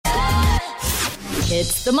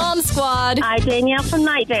It's the Mom Squad. Hi, Danielle from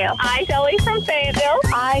Nightdale. Hi, Shelley from Fayetteville.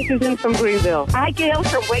 Hi, Susan from Greenville. Hi, Gail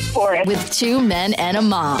from Wake Forest. With 2 men and a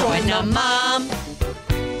mom. Join the Mom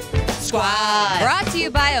Squad. Brought to you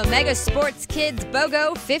by Omega Sports Kids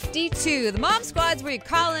BOGO 52. The Mom Squad's where you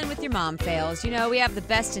call in with your mom fails. You know, we have the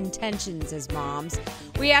best intentions as moms.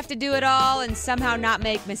 We have to do it all and somehow not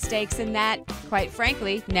make mistakes, and that, quite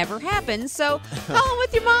frankly, never happens. So call in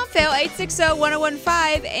with your mom fail,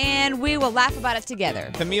 860-1015, and we will laugh about it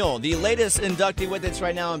together. Camille, the latest inductee with us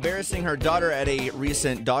right now, embarrassing her daughter at a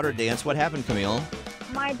recent daughter dance. What happened, Camille?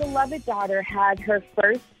 My beloved daughter had her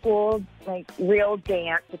first full, real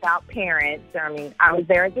dance without parents. I mean, I was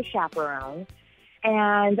there as a chaperone,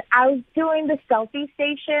 and I was doing the selfie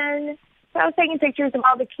station. So I was taking pictures of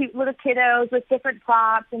all the cute little kiddos with different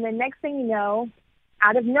props, and then next thing you know,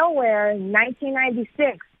 out of nowhere, in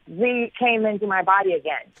 1996, we came into my body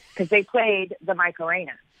again because they played the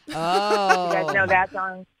Macarena. Oh. You guys know that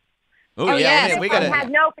song? Oh, yeah. We got I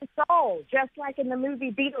had no control, just like in the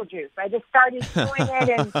movie Beetlejuice. I just started doing it,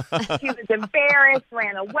 and she was embarrassed,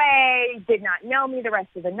 ran away, did not know me the rest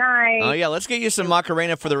of the night. Oh, yeah. Let's get you some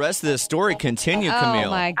Macarena for the rest of this story. Continue, Camille.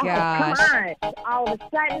 Oh, my gosh. Oh, come on. All of a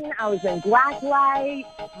sudden, I was in black light,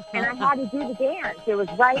 and I had to do the dance. It was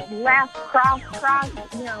right, left, cross,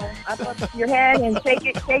 up your head, and shake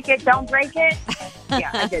it, don't break it.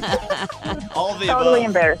 Yeah, I did. All the Totally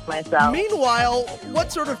above. embarrassed myself. Meanwhile, what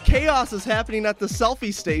sort of chaos is happening at the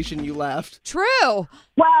selfie station you left? True.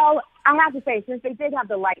 Well, I have to say, since they did have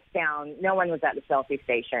the lights down, no one was at the selfie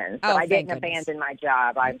station. So I didn't abandon my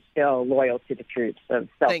job. I'm still loyal to the troops of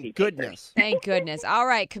selfie Thank goodness. Thank goodness. All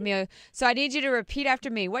right, Camille. So I need you to repeat after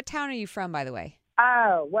me. What town are you from, by the way?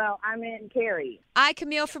 Oh, well, I'm in Cary. I,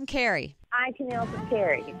 Camille from Cary. I, Camille from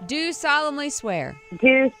Cary. Do solemnly swear.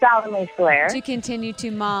 Do solemnly swear. To continue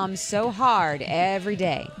to mom so hard every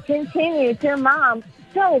day. Continue to mom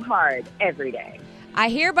so hard every day. I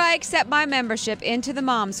hereby accept my membership into the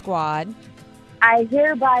Mom Squad. I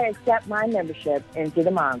hereby accept my membership into the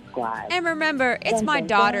Mom Squad. And remember, it's my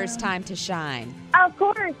daughter's time to shine. Of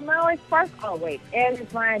course, more sparkle. Oh, wait, and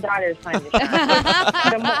it's my daughter's time to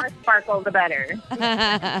shine. The more sparkle, the better.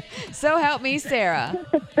 So help me, Sarah.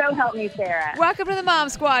 So help me, Sarah. Welcome to the Mom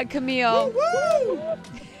Squad, Camille.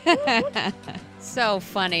 So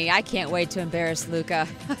funny. I can't wait to embarrass Luca.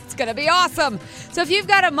 It's going to be awesome. So if you've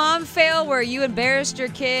got a mom fail where you embarrassed your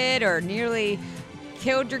kid or nearly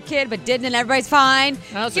killed your kid but didn't and everybody's fine.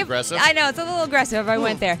 That's aggressive. I know. It's a little aggressive if I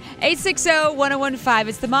went there. 860-1015.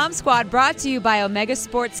 It's the Mom Squad brought to you by Omega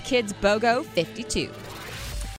Sports Kids BOGO 52.